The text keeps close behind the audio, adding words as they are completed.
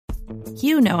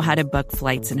You know how to book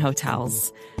flights and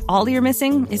hotels. All you're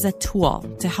missing is a tool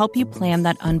to help you plan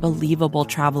that unbelievable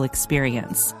travel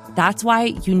experience. That's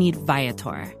why you need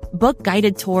Viator. Book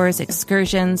guided tours,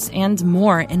 excursions, and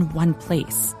more in one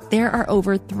place. There are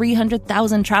over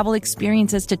 300,000 travel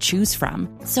experiences to choose from,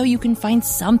 so you can find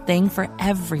something for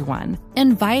everyone.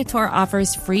 And Viator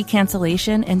offers free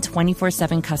cancellation and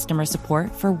 24/7 customer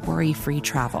support for worry-free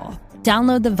travel.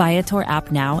 Download the Viator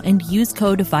app now and use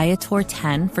code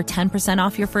Viator10 for 10%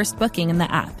 off your first booking in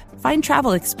the app. Find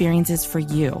travel experiences for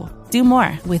you. Do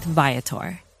more with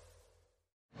Viator.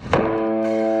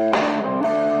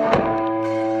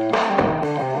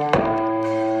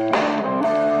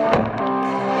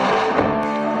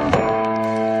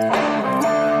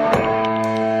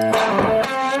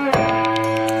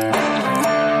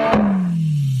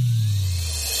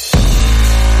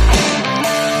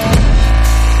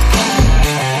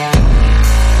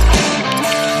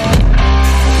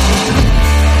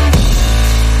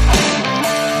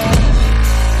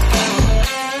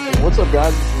 What's up,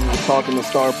 guys? This is the Talkin The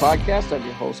Star podcast. I'm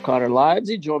your host, Connor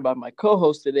Livesy, joined by my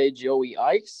co-host today, Joey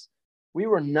Ice. We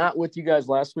were not with you guys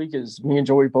last week as me and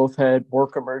Joey both had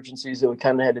work emergencies that we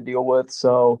kind of had to deal with.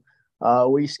 So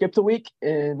we skipped a week,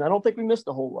 and I don't think we missed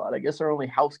a whole lot. I guess our only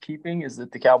housekeeping is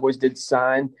that the Cowboys did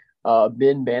sign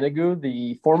Ben Banigou,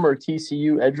 the former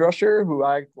TCU edge rusher, who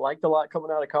I liked a lot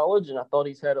coming out of college, and I thought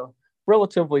he's had a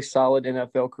relatively solid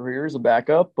NFL career as a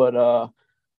backup. But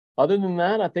other than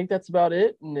that, I think that's about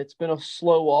it. And it's been a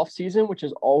slow offseason, which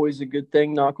is always a good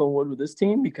thing, knock on wood, with this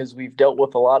team, because we've dealt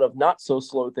with a lot of not so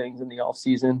slow things in the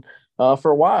offseason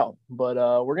for a while. But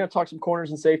we're going to talk some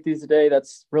corners and safeties today.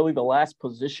 That's really the last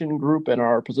position group in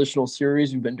our positional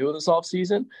series we've been doing this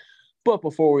offseason. But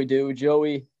before we do,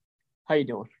 Joey, how you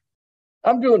doing?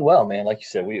 I'm doing well, man. Like you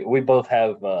said, we both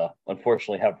have,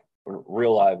 unfortunately, have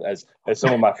real life, as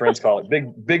some of my friends call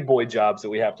it, big boy jobs that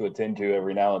we have to attend to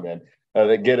every now and then.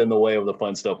 That get in the way of the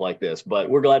fun stuff like this, but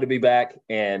we're glad to be back.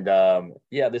 And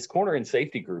this corner and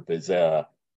safety group is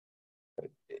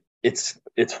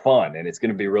it's fun, and it's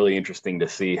going to be really interesting to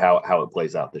see how it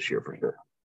plays out this year for sure.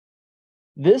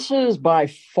 This is by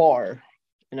far,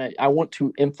 and I want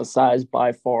to emphasize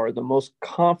by far, the most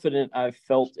confident I've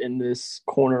felt in this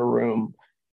corner room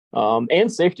and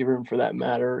safety room for that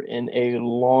matter in a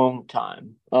long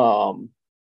time.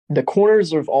 The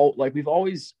corners of all, like, we've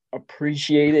always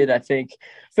appreciated, I feel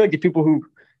like the people who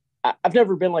I've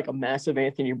never been like a massive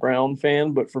Anthony Brown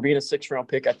fan, but for being a 6th round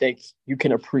pick, I think you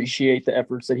can appreciate the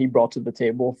efforts that he brought to the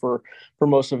table for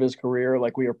most of his career.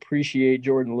 Like, we appreciate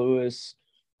Jordan Lewis.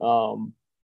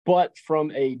 But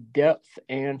from a depth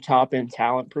and top end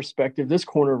talent perspective, this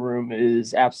corner room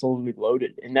is absolutely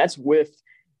loaded. And that's with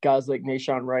guys like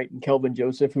Nashawn Wright and Kelvin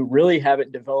Joseph, who really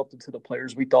haven't developed into the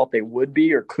players we thought they would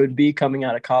be or could be coming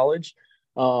out of college.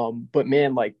 But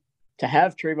man, like, to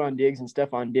have Trayvon Diggs and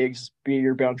Stephon Diggs be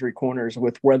your boundary corners,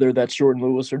 with whether that's Jordan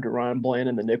Lewis or Deron Bland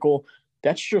in the nickel,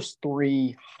 that's just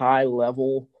 3 high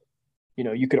level,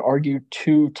 you could argue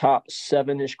 2 top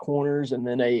 7-ish corners and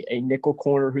then a nickel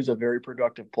corner who's a very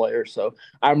productive player. So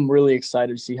I'm really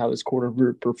excited to see how this corner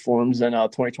group performs in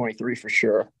 2023 for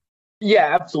sure.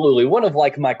 Yeah, absolutely. One of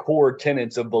my core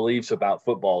tenets of beliefs about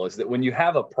football is that when you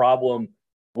have a problem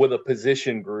with a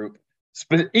position group,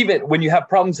 even when you have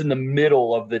problems in the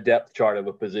middle of the depth chart of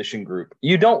a position group,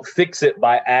 you don't fix it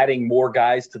by adding more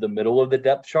guys to the middle of the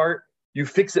depth chart. You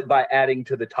fix it by adding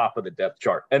to the top of the depth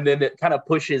chart. And then it kind of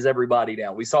pushes everybody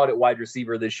down. We saw it at wide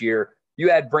receiver this year. You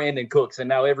add Brandon Cooks, and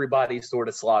now everybody sort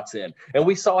of slots in. And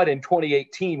we saw it in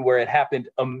 2018 where it happened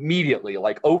immediately,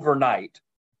 like overnight.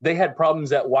 They had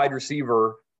problems at wide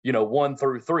receiver, 1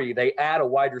 through 3. They add a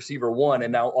wide receiver 1,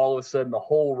 and now all of a sudden the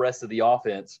whole rest of the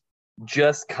offense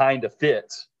just kind of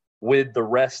fits with the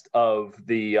rest of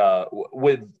the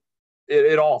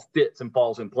it all fits and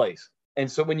falls in place. And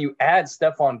so when you add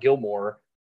Stephon Gilmore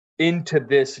into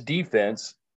this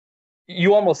defense,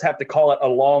 you almost have to call it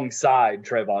alongside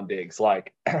Trayvon Diggs.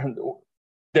 Like,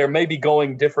 they're maybe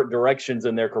going different directions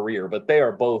in their career, but they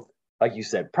are both, like you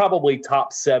said, probably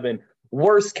top 7.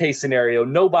 Worst case scenario,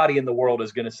 nobody in the world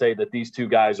is going to say that these two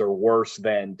guys are worse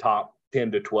than top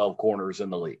 10 to 12 corners in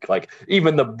the league. Like,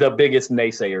 even the biggest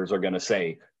naysayers are going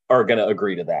to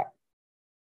agree to that.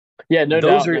 Yeah, no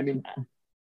doubt.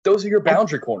 Those are your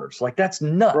boundary corners. Like, that's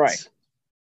nuts. Right.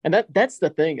 And that's the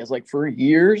thing, is like, for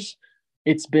years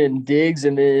it's been Diggs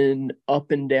and then up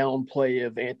and down play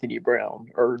of Anthony Brown,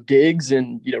 or Diggs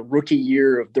and, rookie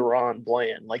year of Deron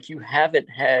Bland. Like, you haven't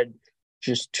had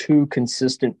just 2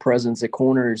 consistent presence at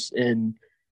corners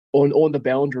on the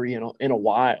boundary in a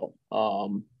while.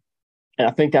 And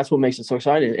I think that's what makes it so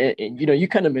exciting. And you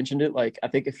kind of mentioned it. Like, I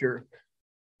think if you're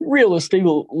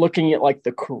realistically, looking at like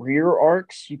the career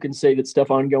arcs, you can say that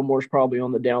Stephon Gilmore's probably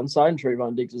on the downside and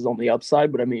Trayvon Diggs is on the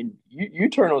upside. But I mean, you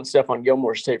turn on Stephon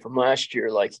Gilmore's tape from last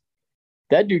year, like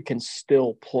that dude can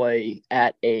still play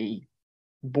at a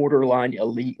borderline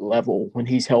elite level when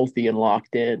he's healthy and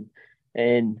locked in.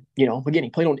 And, you know, again, he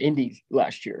played on Indy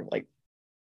last year. Like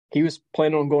he was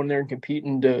planning on going there and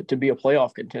competing to be a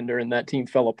playoff contender, and that team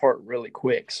fell apart really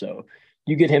quick. So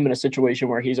you get him in a situation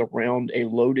where he's around a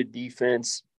loaded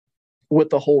defense with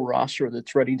the whole roster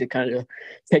that's ready to kind of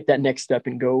take that next step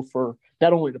and go for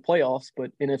not only the playoffs,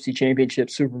 but NFC Championship,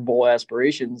 Super Bowl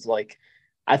aspirations. Like,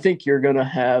 I think you're going to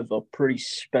have a pretty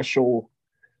special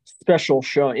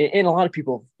show. And a lot of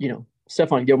people, you know,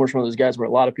 Stephon Gilmore's one of those guys where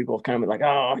a lot of people have kind of been like,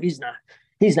 oh,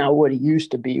 he's not what he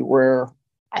used to be, where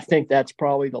I think that's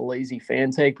probably the lazy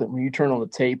fan take. But when you turn on the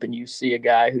tape and you see a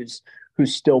guy who's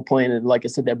still playing at, like I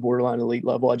said, that borderline elite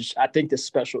level, I think this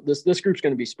group's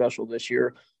going to be special this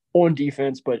year on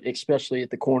defense, but especially at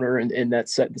the corner and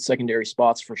the secondary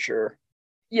spots for sure.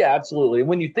 Yeah, absolutely.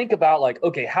 When you think about like,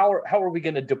 okay, how are we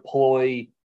going to deploy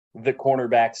the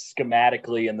cornerbacks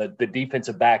schematically and the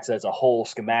defensive backs as a whole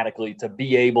schematically to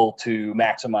be able to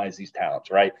maximize these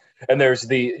talents, right? And there's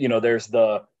the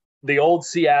old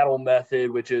Seattle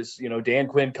method, which is, you know, Dan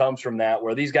Quinn comes from that,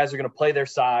 where these guys are going to play their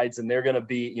sides and they're going to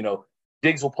be, you know,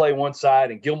 Diggs will play one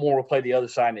side and Gilmore will play the other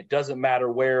side, and it doesn't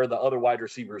matter where the other wide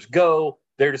receivers go,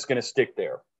 they're just going to stick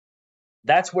there.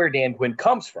 That's where Dan Quinn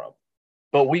comes from.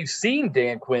 But we've seen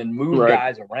Dan Quinn move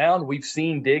guys around. We've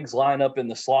seen Diggs line up in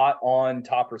the slot on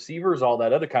top receivers, all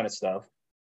that other kind of stuff.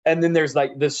 And then there's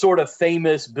like this sort of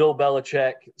famous Bill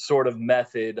Belichick sort of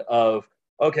method of,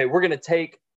 okay, we're going to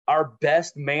take our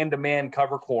best man-to-man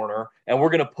cover corner and we're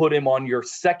going to put him on your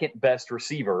second best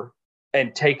receiver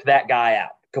and take that guy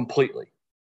out completely.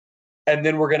 And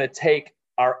then we're going to take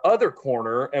our other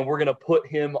corner and we're going to put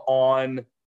him on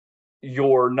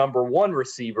your number one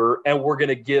receiver, and we're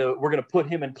going to put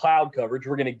him in cloud coverage.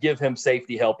 We're going to give him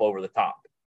safety help over the top.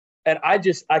 And I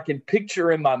can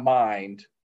picture in my mind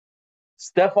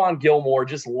Stephon Gilmore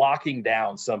just locking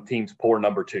down some team's poor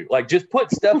number two. Like, just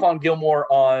put Stephon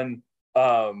Gilmore on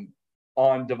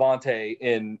Devontae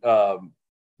in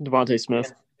Devontae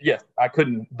Smith. Yes, I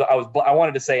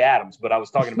wanted to say Adams, but I was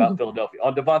talking about Philadelphia,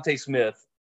 on Devontae Smith,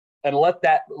 and let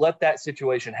that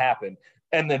situation happen.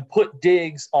 And then put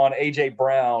Diggs on A.J.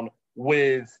 Brown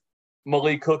with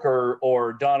Malik Hooker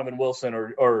or Donovan Wilson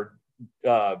or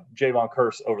Javon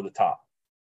Curse over the top.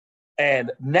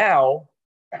 And now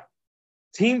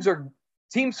teams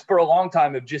for a long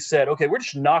time have just said, okay, we're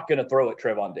just not going to throw at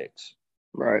Trayvon Diggs.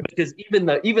 Right. Because even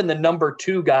the number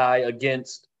two guy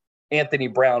against Anthony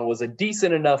Brown was a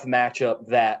decent enough matchup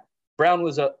that Brown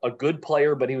was a good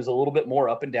player, but he was a little bit more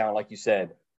up and down, like you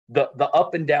said. The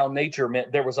up and down nature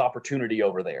meant there was opportunity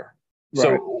over there. Right.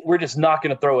 So we're just not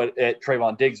going to throw it at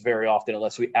Trayvon Diggs very often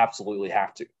unless we absolutely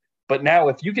have to. But now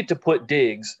if you get to put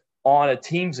Diggs on a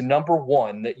team's number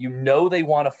one that you know they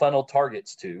want to funnel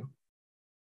targets to,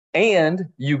 and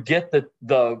you get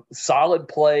the solid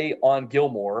play on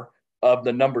Gilmore of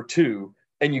the number two,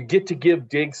 and you get to give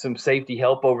Diggs some safety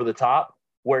help over the top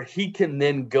where he can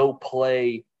then go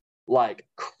play like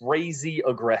crazy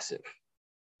aggressive.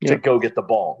 To go get the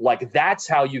ball. Like, that's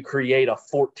how you create a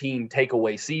 14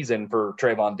 takeaway season for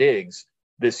Trayvon Diggs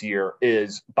this year,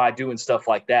 is by doing stuff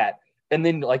like that. And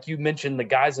then, like you mentioned, the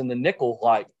guys in the nickel,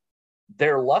 like,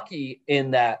 they're lucky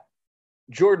in that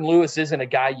Jordan Lewis isn't a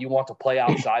guy you want to play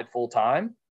outside full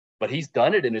time, but he's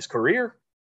done it in his career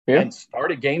and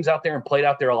started games out there and played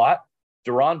out there a lot.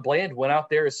 Deron Bland went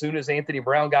out there as soon as Anthony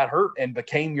Brown got hurt and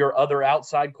became your other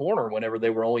outside corner whenever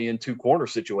they were only in two corner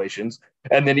situations.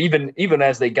 And then even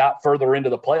as they got further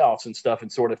into the playoffs and stuff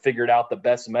and sort of figured out the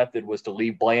best method was to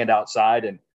leave Bland outside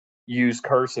and use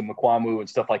Curse and McQuamu and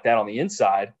stuff like that on the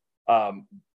inside,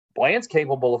 Bland's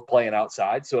capable of playing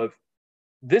outside. So if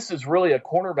this is really a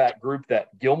cornerback group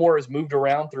that Gilmore has moved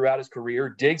around throughout his career,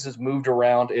 Diggs has moved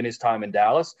around in his time in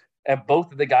Dallas, and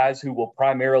both of the guys who will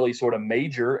primarily sort of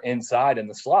major inside in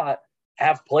the slot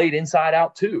have played inside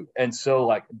out too. And so,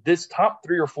 like, this top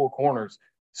three or four corners,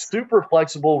 super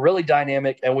flexible, really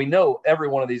dynamic. And we know every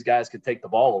one of these guys could take the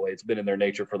ball away. It's been in their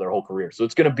nature for their whole career. So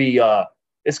it's going to be a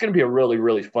really,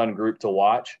 really fun group to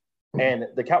watch. And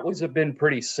the Cowboys have been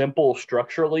pretty simple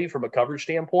structurally from a coverage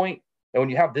standpoint. And when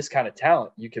you have this kind of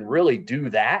talent, you can really do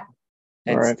that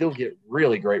and still get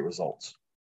really great results.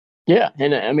 Yeah,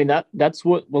 and I mean that's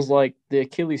what was like the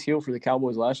Achilles heel for the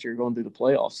Cowboys last year going through the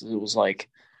playoffs. It was like,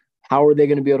 how are they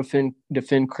going to be able to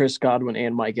defend Chris Godwin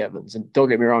and Mike Evans? And don't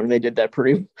get me wrong, they did that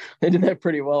pretty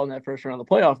well in that first round of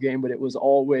the playoff game, but it was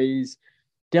always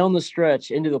down the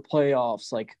stretch into the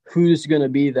playoffs, like, who's going to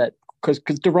be that because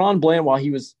Deron Bland, while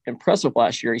he was impressive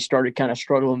last year, he started kind of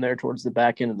struggling there towards the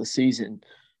back end of the season.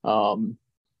 And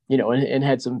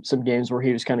had some games where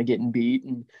he was kind of getting beat.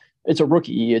 And it's a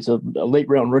rookie. It's a late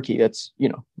round rookie. That's,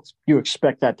 you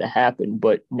expect that to happen.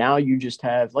 But now you just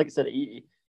have, like I said,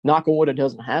 knock on wood, it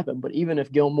doesn't happen. But even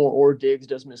if Gilmore or Diggs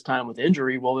does miss time with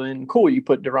injury, well, then cool. You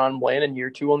put Deron Bland in year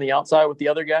 2 on the outside with the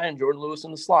other guy and Jordan Lewis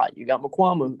in the slot. You got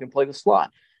McQuamu who can play the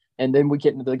slot. And then we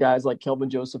get into the guys like Kelvin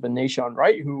Joseph and Nashawn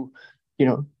Wright, who,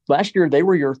 last year they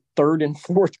were your third and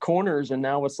fourth corners. And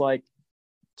now it's like,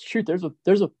 shoot, there's a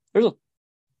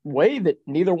way that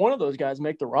neither one of those guys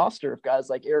make the roster if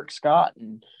guys like Eric Scott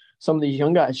and some of these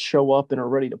young guys show up and are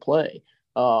ready to play.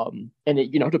 And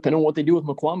depending on what they do with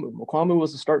McQuamu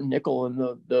was the starting nickel in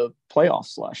the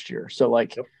playoffs last year. So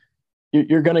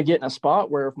you're going to get in a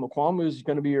spot where if McQuamu is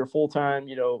going to be your full-time,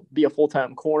 be a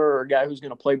full-time corner or a guy who's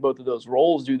going to play both of those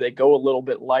roles, do they go a little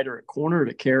bit lighter at corner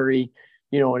to carry,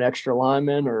 an extra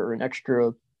lineman or an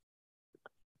extra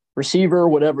receiver,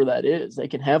 whatever that is? They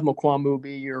can have McQuamu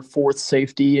be your fourth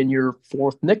safety and your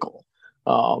fourth nickel.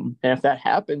 And if that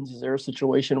happens, is there a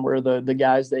situation where the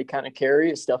guys they kind of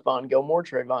carry is Stephon Gilmore,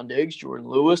 Trayvon Diggs, Jordan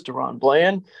Lewis, Deron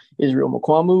Bland, Israel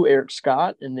McQuamu, Eric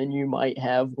Scott, and then you might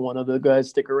have one of the guys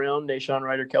stick around, Nashawn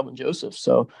Wright or Kelvin Joseph.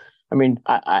 So, I mean,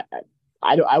 I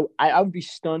would be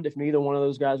stunned if neither one of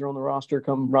those guys are on the roster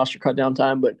come roster cut down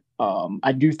time. But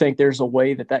I do think there's a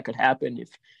way that could happen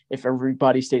if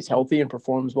everybody stays healthy and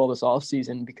performs well this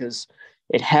offseason, because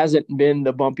it hasn't been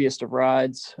the bumpiest of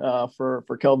rides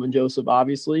for Kelvin Joseph,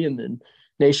 obviously. And then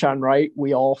Nashawn Wright,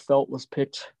 we all felt was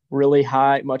picked really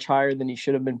high, much higher than he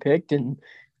should have been picked. And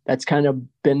that's kind of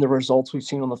been the results we've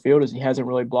seen on the field, is he hasn't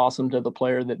really blossomed to the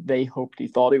player that they hoped he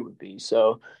thought he would be.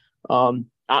 So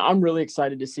I'm really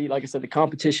excited to see, like I said, the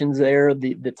competition's there,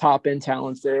 the top end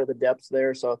talent's there, the depth's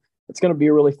there. So it's going to be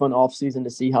a really fun offseason to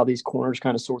see how these corners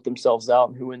kind of sort themselves out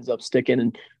and who ends up sticking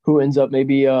and who ends up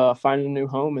maybe finding a new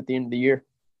home at the end of the year.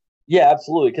 Yeah,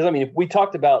 absolutely. Because, if we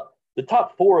talked about the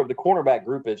top 4 of the cornerback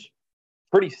group is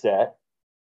pretty set.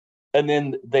 And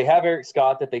then they have Eric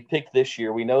Scott that they picked this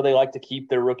year. We know they like to keep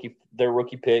their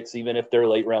rookie picks, even if they're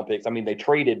late round picks. They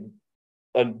traded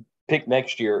a pick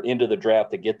next year into the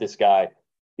draft to get this guy.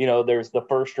 There's the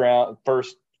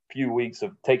first few weeks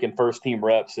of taking first team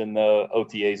reps in the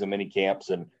OTAs and mini camps.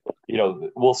 And,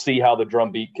 we'll see how the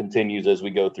drumbeat continues as we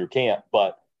go through camp.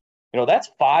 But,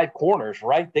 that's 5 corners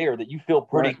right there that you feel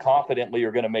pretty confidently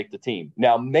are going to make the team.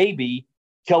 Now, maybe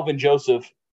Kelvin Joseph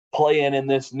playing in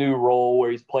this new role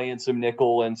where he's playing some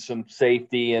nickel and some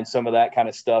safety and some of that kind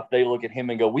of stuff, they look at him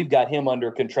and go, we've got him under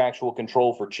contractual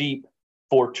control for cheap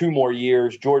for 2 more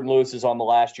years. Jordan Lewis is on the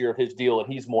last year of his deal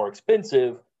and he's more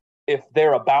expensive. If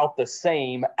they're about the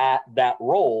same at that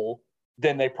role,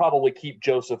 then they probably keep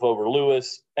Joseph over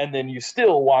Lewis. And then you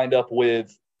still wind up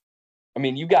with,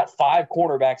 you got 5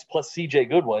 cornerbacks plus CJ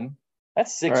Goodwin.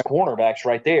 That's 6 cornerbacks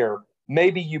right there.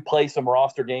 Maybe you play some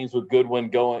roster games with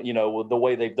Goodwin going, with the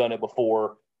way they've done it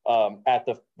before at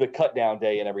the cut down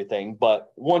day and everything.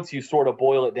 But once you sort of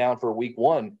boil it down for week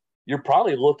 1, you're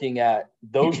probably looking at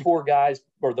those 4 guys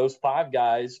or those 5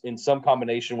 guys in some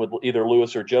combination with either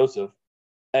Lewis or Joseph,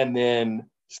 and then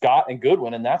Scott and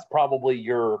Goodwin. And that's probably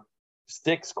your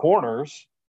 6 corners.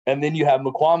 And then you have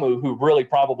McQuamu, who really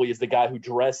probably is the guy who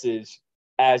dresses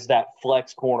as that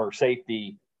flex corner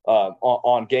safety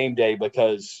on game day,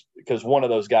 because one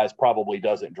of those guys probably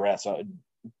doesn't dress.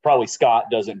 Probably Scott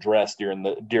doesn't dress during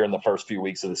the first few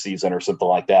weeks of the season or something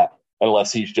like that,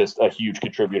 unless he's just a huge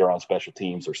contributor on special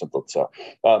teams or something. So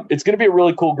it's going to be a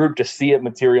really cool group to see it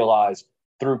materialize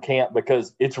through camp,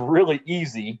 because it's really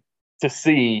easy to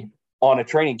see on a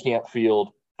training camp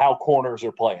field how corners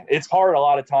are playing. It's hard a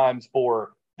lot of times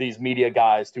for these media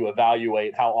guys to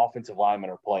evaluate how offensive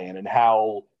linemen are playing and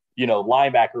how,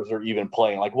 linebackers are even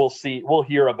playing. Like we'll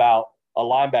hear about a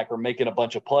linebacker making a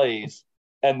bunch of plays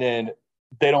and then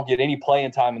they don't get any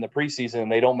playing time in the preseason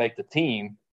and they don't make the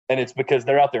team. And it's because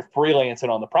they're out there freelancing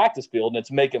on the practice field and it's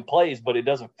making plays, but it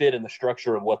doesn't fit in the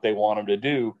structure of what they want them to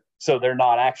do. So they're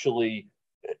not actually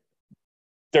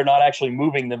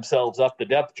moving themselves up the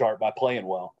depth chart by playing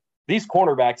well. These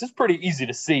cornerbacks, it's pretty easy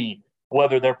to see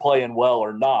whether they're playing well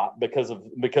or not because of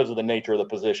the nature of the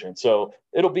position. So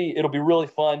it'll be really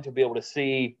fun to be able to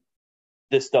see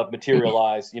this stuff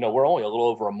materialize. We're only a little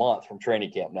over a month from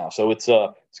training camp now, so it's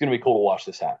going to be cool to watch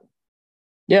this happen.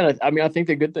 Yeah, I think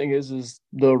the good thing is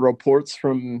the reports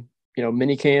from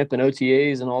minicamp and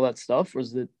OTAs and all that stuff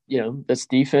was that this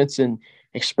defense and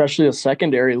especially the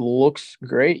secondary looks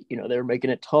great. They're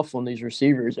making it tough on these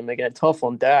receivers and making it tough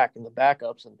on Dak and the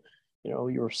backups, and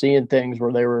you were seeing things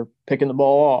where they were picking the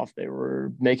ball off, they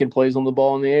were making plays on the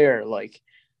ball in the air. Like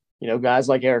Guys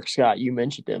like Eric Scott, you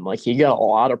mentioned him. Like, he got a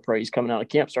lot of praise coming out of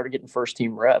camp, started getting first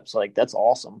team reps. Like, that's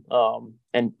awesome.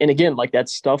 And again, like,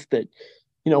 that's stuff that,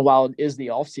 while it is the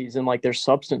offseason, like, there's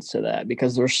substance to that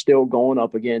because they're still going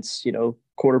up against,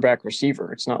 quarterback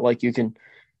receiver. It's not like you can,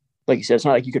 like you said, it's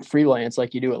not like you could freelance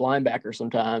like you do at linebacker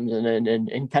sometimes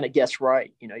and kind of guess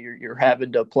right. You're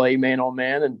having to play man on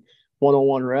man and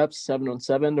 1-on-1 reps,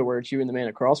 7-on-7 to where it's you and the man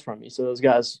across from you. So those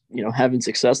guys, having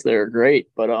success there are great.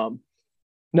 But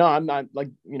no, I'm not like,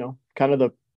 kind of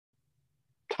the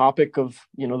topic of,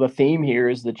 the theme here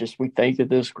is that just we think that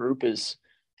this group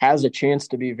has a chance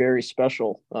to be very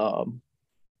special. And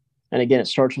again, it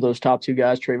starts with those top two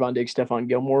guys, Trayvon Diggs, Stephon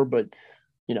Gilmore. But,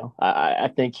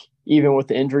 I think even with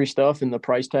the injury stuff and the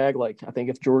price tag, like, I think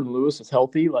if Jordan Lewis is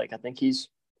healthy, like, I think he's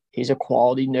a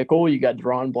quality nickel. You got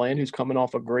Deron Bland, who's coming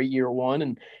off a great year one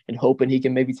and hoping he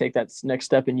can maybe take that next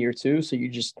step in year two. So you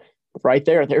just right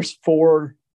there's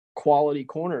four quality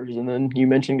corners. And then you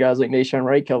mentioned guys like Nahshon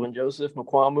Wright, Kelvin Joseph,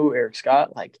 McQuamu, Eric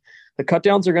Scott. Like, the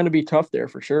cutdowns are going to be tough there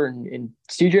for sure. And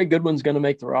CJ Goodwin's going to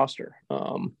make the roster.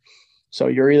 So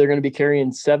you're either going to be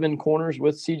carrying 7 corners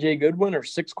with CJ Goodwin or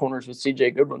 6 corners with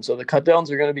CJ Goodwin. So the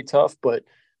cutdowns are going to be tough, but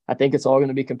I think it's all going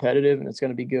to be competitive and it's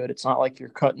going to be good. It's not like you're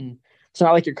cutting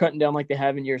down like they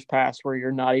have in years past where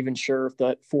you're not even sure if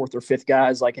the 4th or 5th guy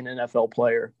is like an NFL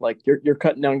player. Like, you're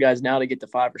cutting down guys now to get to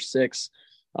 5 or 6,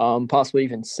 possibly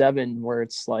even 7, where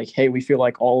it's like, hey, we feel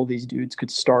like all of these dudes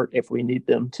could start if we need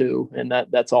them to. And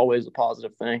that's always a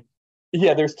positive thing.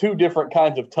 Yeah, there's 2 different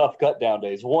kinds of tough cut down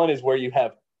days. One is where you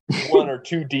have 1 or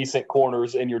 2 decent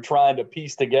corners and you're trying to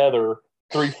piece together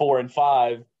 3, 4, and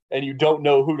 5, and you don't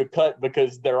know who to cut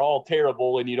because they're all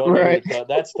terrible and you don't know who to cut.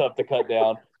 That's tough to cut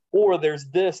down. Or there's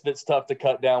that's tough to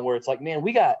cut down where it's like, man,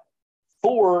 we got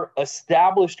 4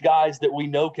 established guys that we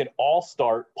know can all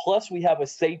start, plus we have a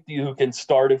safety who can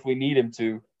start if we need him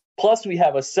to, plus we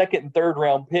have a 2nd and 3rd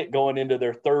round pick going into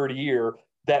their 3rd year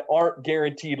that aren't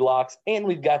guaranteed locks, and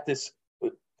we've got this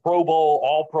Pro Bowl,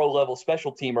 all-pro level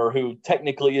special teamer who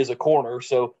technically is a corner.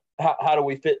 So how do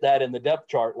we fit that in the depth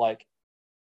chart? Like,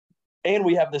 and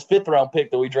we have this 5th round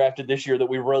pick that we drafted this year that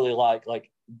we really like.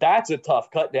 Like, that's a tough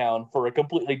cut down for a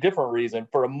completely different reason.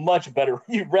 For a much better,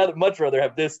 much rather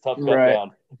have this tough cut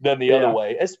down than the other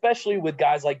way, especially with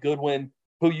guys like Goodwin,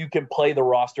 who you can play the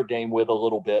roster game with a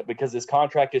little bit because his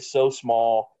contract is so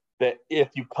small that if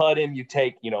you cut him, you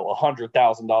take,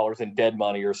 $100,000 in dead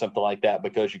money or something like that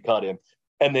because you cut him.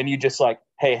 And then you just like,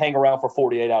 hey, hang around for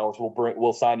 48 hours.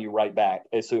 We'll sign you right back.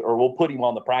 Or we'll put him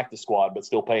on the practice squad, but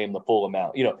still pay him the full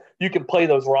amount. You can play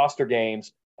those roster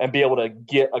games and be able to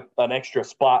get an extra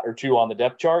spot or 2 on the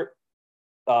depth chart.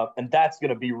 And that's going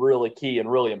to be really key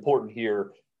and really important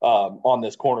here on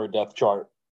this corner depth chart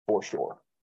for sure.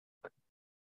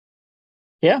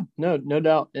 Yeah, no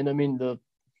doubt. And I mean,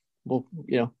 we'll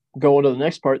go on to the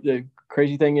next part. The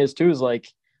crazy thing is too, is like,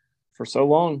 for so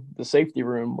long, the safety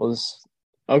room was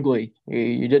ugly.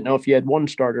 You didn't know if you had 1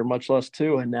 starter, much less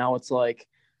 2. And now it's like,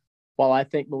 while I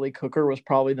think Malik Hooker was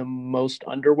probably the most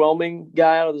underwhelming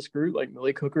guy out of this group, like,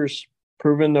 Malik Hooker's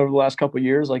proven over the last couple of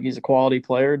years, like, he's a quality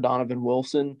player. Donovan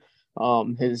Wilson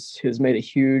has made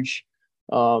huge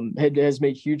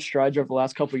strides over the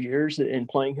last couple of years in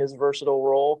playing his versatile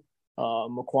role.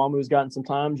 McQuamu's gotten some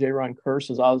time. Jaron Kearse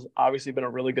has obviously been a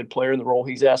really good player in the role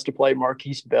he's asked to play.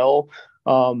 Marquise Bell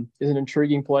is an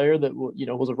intriguing player that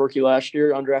was a rookie last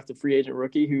year, undrafted free agent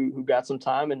rookie who got some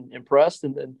time and impressed.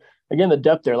 And then again, the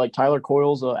depth there, like Tyler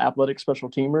Coyle's an athletic special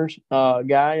teamers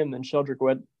guy, and then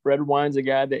Sheldrick Redwine's a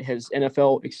guy that has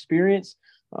NFL experience.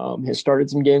 Has started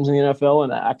some games in the NFL,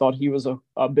 and I thought he was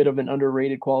a bit of an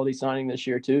underrated quality signing this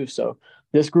year too. So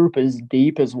this group is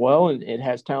deep as well, and it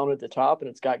has talent at the top, and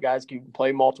it's got guys who can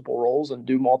play multiple roles and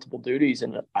do multiple duties.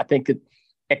 And I think that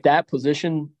at that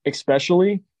position,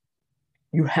 especially,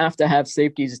 you have to have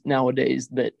safeties nowadays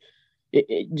that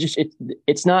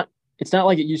it's not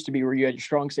like it used to be where you had your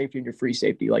strong safety and your free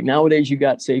safety. Like, nowadays, you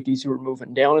got safeties who are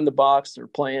moving down in the box, they're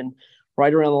playing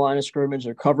right around the line of scrimmage,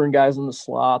 they're covering guys in the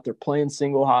slot, they're playing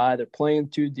single high, they're playing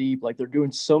 2 deep. Like, they're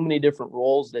doing so many different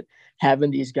roles that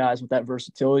having these guys with that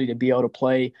versatility to be able to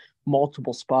play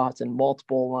multiple spots and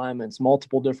multiple alignments,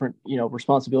 multiple different,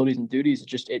 responsibilities and duties,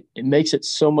 it makes it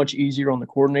so much easier on the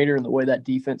coordinator and the way that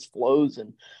defense flows.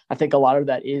 And I think a lot of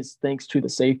that is thanks to the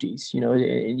safeties,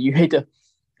 and you hate to,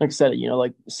 like I said,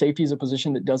 like, safety is a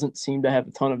position that doesn't seem to have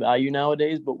a ton of value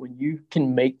nowadays, but when you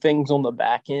can make things on the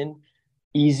back end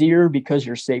easier because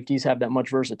your safeties have that much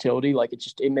versatility, like,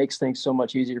 it makes things so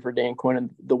much easier for Dan Quinn and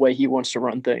the way he wants to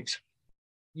run things.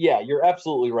 Yeah, you're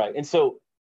absolutely right. And so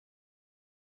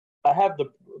I have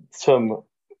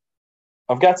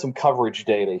I've got some coverage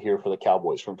data here for the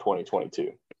Cowboys from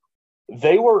 2022.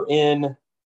 they were in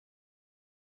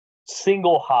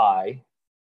single high,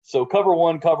 so cover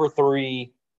 1, cover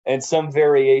 3, and some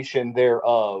variation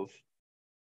thereof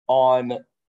on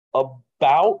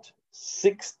about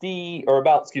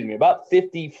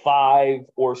 55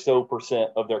 or so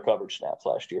percent of their coverage snaps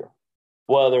last year.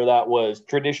 Whether that was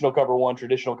traditional cover 1,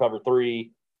 traditional cover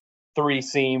 3, 3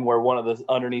 seam where one of the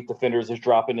underneath defenders is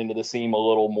dropping into the seam a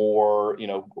little more,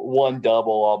 1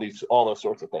 double, all those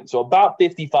sorts of things. So about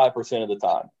 55% of the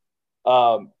time.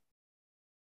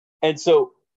 And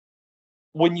so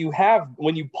when you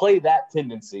play that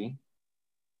tendency,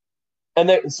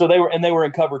 they were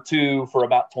in cover 2 for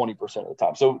about 20% of the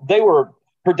time. So they were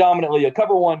predominantly a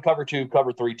cover 1, cover 2,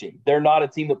 cover 3 team. They're not a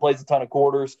team that plays a ton of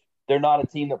quarters. They're not a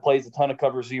team that plays a ton of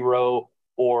cover 0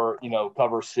 or,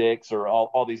 cover 6 or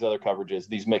all these other coverages,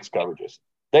 these mixed coverages.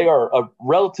 They are a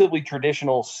relatively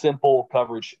traditional, simple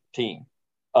coverage team.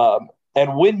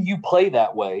 And when you play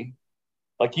that way,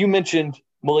 like you mentioned,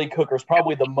 Malik Hooker is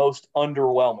probably the most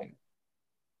underwhelming.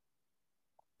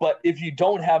 But if you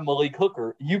don't have Malik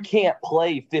Hooker, you can't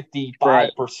play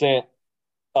 55%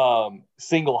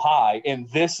 single high in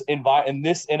this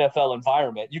NFL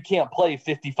environment. You can't play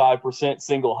 55%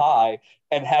 single high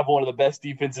and have one of the best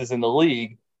defenses in the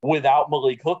league without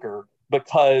Malik Hooker,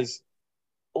 because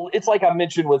it's like I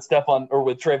mentioned with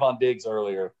Trayvon Diggs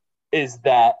earlier, is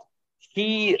that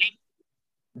he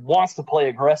wants to play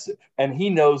aggressive, and he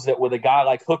knows that with a guy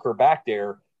like Hooker back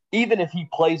there, even if he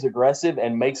plays aggressive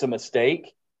and makes a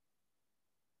mistake,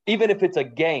 even if it's a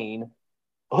gain,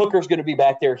 Hooker's going to be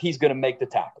back there. He's going to make the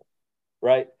tackle,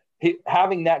 right?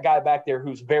 Having that guy back there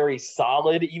who's very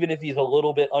solid, even if he's a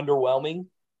little bit underwhelming,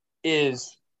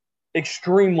 is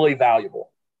extremely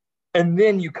valuable. And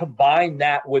then you combine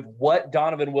that with what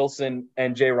Donovan Wilson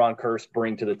and Jaron Kearse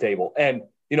bring to the table. And,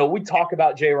 we talk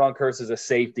about Jaron Kearse as a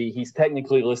safety. He's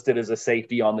technically listed as a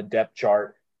safety on the depth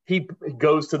chart. He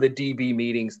goes to the DB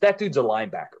meetings. That dude's a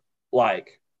linebacker.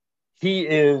 Like, he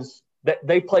is –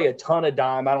 they play a ton of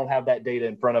dime. I don't have that data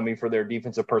in front of me for their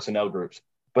defensive personnel groups,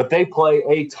 but they play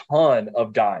a ton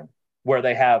of dime where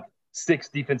they have 6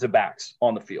 defensive backs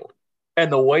on the field.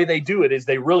 And the way they do it is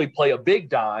they really play a big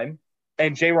dime,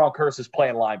 and Jaron Kearse is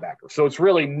playing linebacker. So it's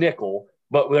really nickel,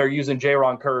 but they're using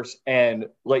Jaron Kearse and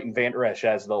Leighton Vander Esch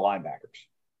as the linebackers.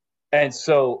 And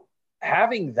so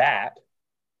having that,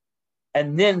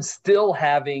 and then still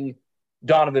having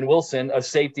Donovan Wilson, a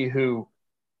safety who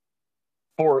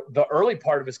for the early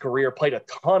part of his career played a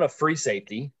ton of free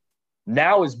safety,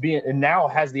 now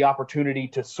has the opportunity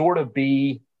to sort of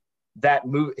be that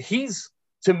move. He's,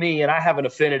 to me, and I have an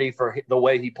affinity for the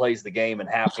way he plays the game and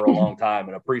have for a long time,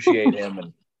 and appreciate him.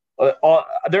 And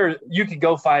you could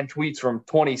go find tweets from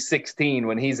 2016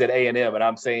 when he's at A&M, and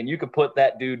I'm saying you could put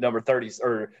that dude number 30,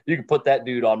 or you could put that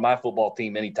dude on my football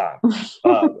team anytime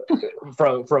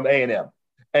from A&M.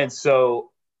 And so,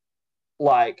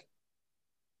 like,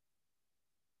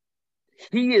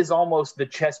 he is almost the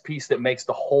chess piece that makes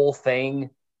the whole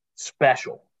thing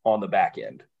special on the back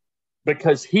end,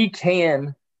 because he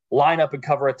can line up and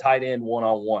cover a tight end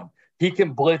one-on-one. He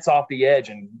can blitz off the edge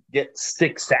and get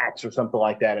 6 sacks or something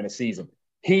like that in a season.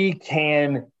 He's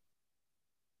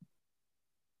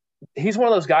one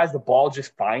of those guys, the ball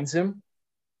just finds him,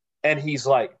 and he's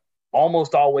like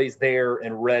almost always there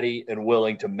and ready and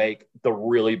willing to make the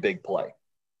really big play.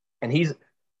 And he's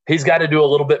got to do a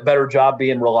little bit better job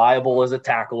being reliable as a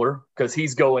tackler, because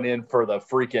he's going in for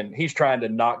he's trying to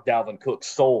knock Dalvin Cook's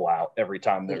soul out every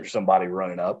time there's somebody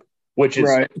running up, which is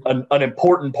an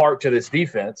important part to this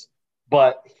defense.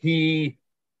 But he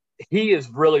is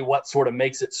really what sort of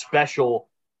makes it special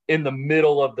in the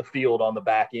middle of the field on the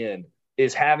back end,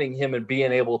 is having him and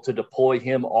being able to deploy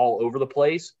him all over the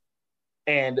place,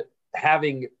 and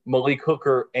having Malik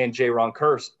Hooker and Jaron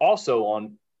Kearse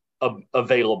also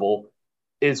available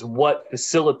is what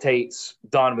facilitates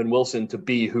Donovan Wilson to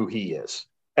be who he is,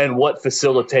 and what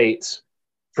facilitates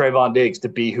Trayvon Diggs to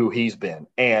be who he's been,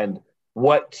 and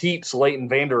what keeps Leighton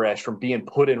Vander Esch from being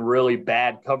put in really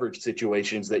bad coverage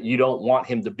situations that you don't want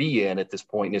him to be in at this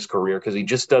point in his career, because he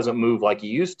just doesn't move like he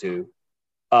used to.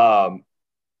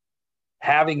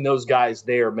 Having those guys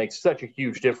there makes such a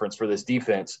huge difference for this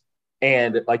defense.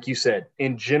 And like you said,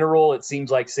 in general, it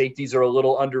seems like safeties are a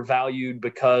little undervalued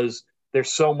because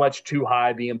there's so much too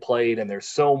high being played, and there's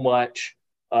so much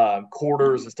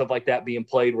quarters and stuff like that being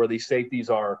played, where these safeties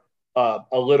are a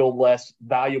little less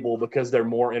valuable because they're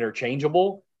more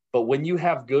interchangeable. But when you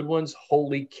have good ones,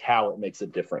 holy cow, it makes a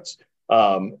difference.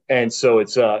 And so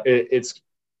it's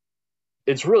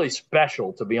really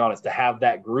special, to be honest, to have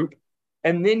that group.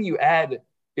 And then you add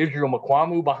Israel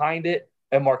Mukuamu behind it,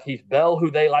 and Marquise Bell, who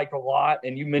they like a lot.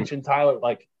 And you mentioned Tyler,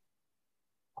 like,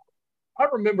 I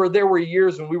remember there were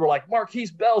years when we were like,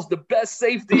 Marquise Bell's the best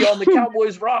safety on the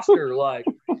Cowboys roster. Like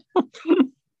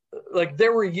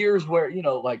there were years where,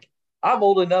 like I'm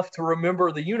old enough to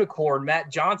remember the unicorn,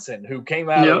 Matt Johnson, who came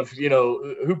out of,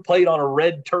 who played on a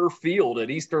red turf field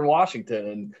at Eastern Washington.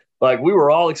 And like, we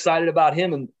were all excited about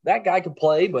him, and that guy could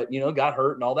play, but, got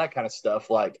hurt and all that kind of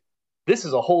stuff. Like, this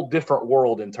is a whole different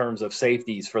world in terms of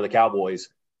safeties for the Cowboys.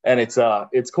 And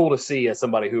it's cool to see as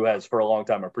somebody who has for a long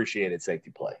time appreciated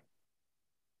safety play.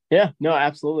 Yeah, no,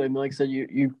 absolutely. I mean, like I said,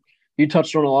 you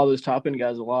touched on a lot of those top end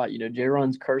guys a lot.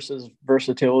 J-Ron's Curse's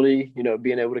versatility,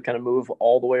 being able to kind of move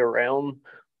all the way around,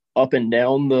 up and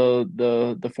down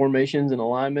the formations and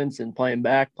alignments, and playing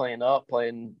back, playing up,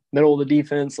 playing middle of the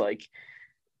defense. Like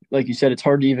you said, it's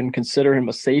hard to even consider him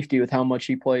a safety with how much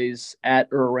he plays at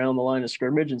or around the line of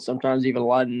scrimmage, and sometimes even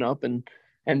lining up and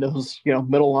those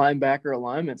middle linebacker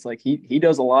alignments. Like he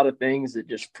does a lot of things that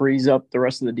just frees up the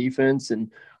rest of the defense.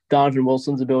 And Donovan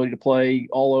Wilson's ability to play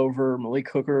all over. Malik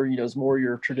Hooker, is more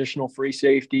your traditional free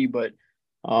safety. But,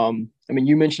 I mean,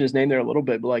 you mentioned his name there a little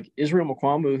bit, but, like, Israel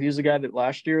Mukuamu, he's a guy that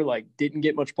last year, like, didn't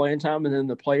get much playing time. And then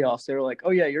the playoffs, they were like,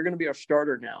 oh, yeah, you're going to be our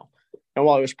starter now. And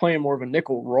while he was playing more of a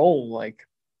nickel role, like,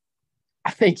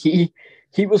 I think he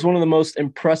was one of the most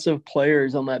impressive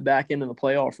players on that back end of the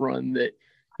playoff run that,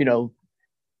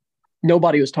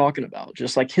 nobody was talking about.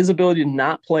 Just, like, his ability to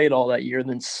not play it all that year and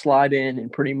then slide in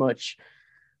and pretty much –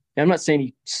 I'm not saying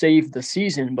he saved the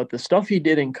season, but the stuff he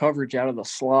did in coverage out of the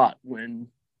slot when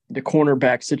the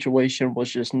cornerback situation was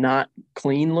just not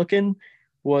clean looking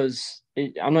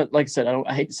I'm not, like I said,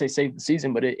 I hate to say save the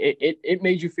season, but it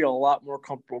made you feel a lot more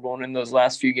comfortable going in those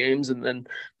last few games and then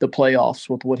the playoffs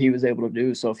with what he was able to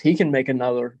do. So if he can make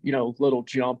another, little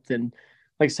jump, then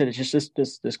like I said, it's just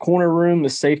this corner room, the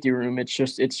safety room.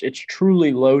 It's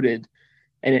truly loaded,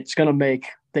 and it's going to make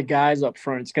the guys up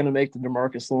front. It's going to make the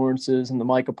DeMarcus Lawrences and the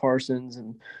Micah Parsons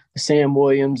and the Sam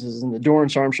Williamses and the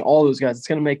Dorrance Armstrong, all those guys. It's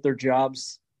going to make their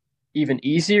jobs even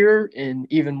easier and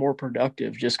even more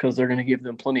productive, just because they're going to give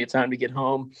them plenty of time to get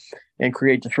home and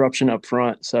create disruption up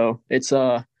front. So it's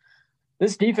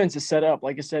this defense is set up.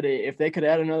 Like I said, if they could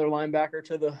add another linebacker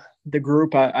to the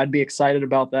group, I'd be excited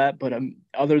about that. But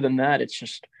other than that, it's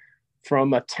just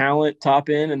from a talent top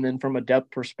end and then from a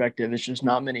depth perspective, it's just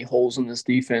not many holes in this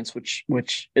defense,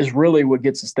 which is really what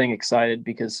gets this thing excited,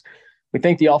 because we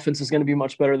think the offense is going to be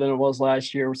much better than it was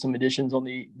last year with some additions on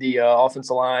the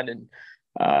offensive line and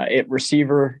at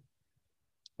receiver.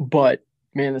 But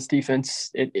man, this defense,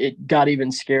 it got even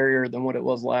scarier than what it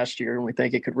was last year. And we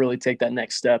think it could really take that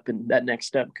next step, and that next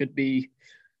step could be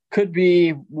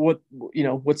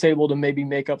what's able to maybe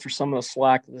make up for some of the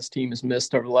slack that this team has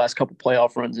missed over the last couple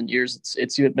playoff runs and years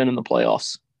it's been in the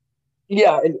playoffs.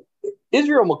 Yeah, and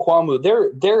Israel Mukuamu,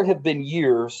 there have been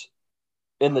years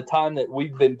in the time that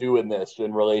we've been doing this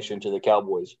in relation to the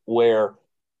Cowboys where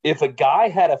if a guy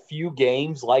had a few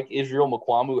games like Israel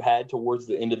Mukuamu had towards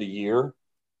the end of the year,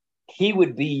 he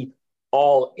would be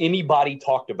all anybody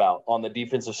talked about on the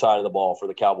defensive side of the ball for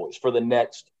the Cowboys for the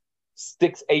next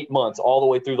 6-8 months, all the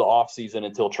way through the offseason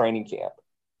until training camp,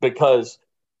 because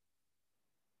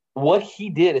what he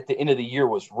did at the end of the year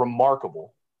was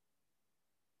remarkable.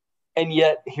 And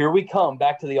yet here we come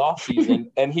back to the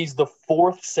offseason and he's the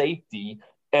fourth safety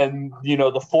and,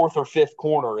 the fourth or fifth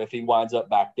corner if he winds up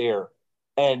back there.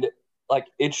 And like,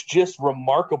 it's just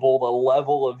remarkable the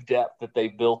level of depth that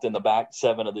they've built in the back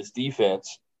seven of this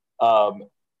defense, to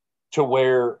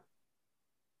where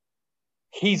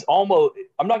he's almost,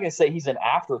 I'm not going to say he's an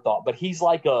afterthought, but he's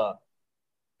like a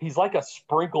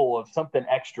sprinkle of something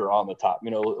extra on the top.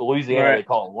 Louisiana, right. They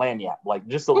call it lagniappe, like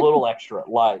just a little extra,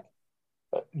 like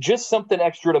just something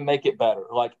extra to make it better.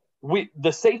 Like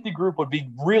the safety group would be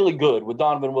really good with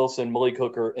Donovan Wilson, Malik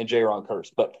Hooker, and J-Ron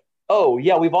Curse. But, oh,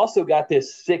 yeah, we've also got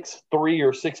this 6'3"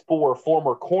 or 6'4"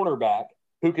 former cornerback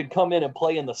who could come in and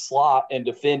play in the slot and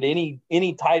defend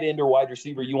any tight end or wide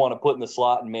receiver you want to put in the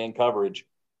slot and man coverage.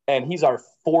 And he's our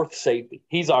fourth safety.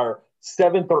 He's our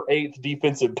seventh or eighth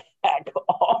defensive back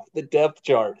off the depth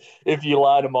chart if you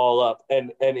line them all up.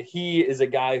 And he is a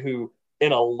guy who,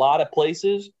 in a lot of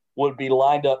places, would be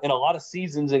lined up in a lot of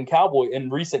seasons in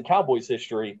recent Cowboys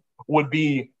history, would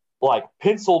be like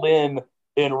penciled in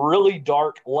really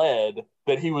dark lead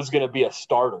that he was going to be a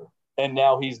starter. And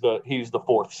now he's the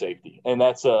fourth safety. And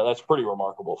that's pretty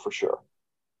remarkable for sure.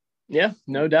 Yeah,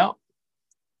 no doubt.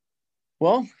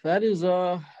 Well,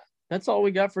 that's all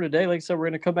we got for today. Like I said, we're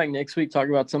going to come back next week, talk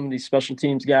about some of these special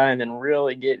teams guys, and then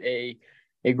really get a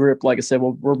grip. Like I said,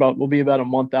 we'll be about a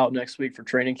month out next week for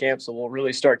training camp, so we'll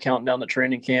really start counting down the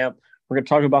training camp. We're going to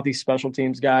talk about these special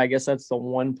teams guy. I guess that's the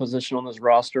one position on this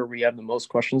roster we have the most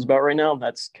questions about right now.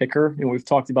 That's kicker, and we've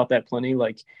talked about that plenty.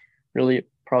 Like, really it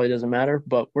probably doesn't matter,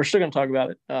 but we're still going to talk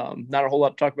about it. Not a whole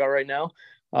lot to talk about right now.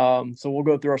 So we'll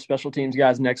go through our special teams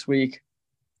guys next week.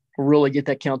 We'll really get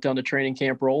that countdown to training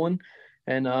camp rolling.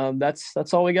 And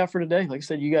that's all we got for today. Like I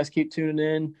said, you guys keep tuning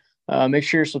in. Make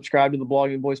sure you're subscribed to the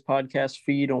Blogging Boys podcast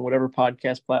feed on whatever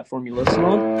podcast platform you listen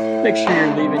on. Make sure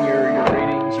you're leaving your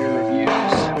ratings, your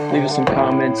reviews. Leave us some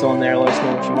comments on there. Let us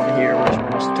know what you want to hear, what you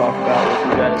want us to talk about.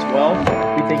 We'll do that as well.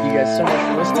 We thank you guys so much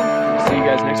for listening. See you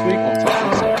guys next week on Talkin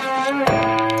The Star.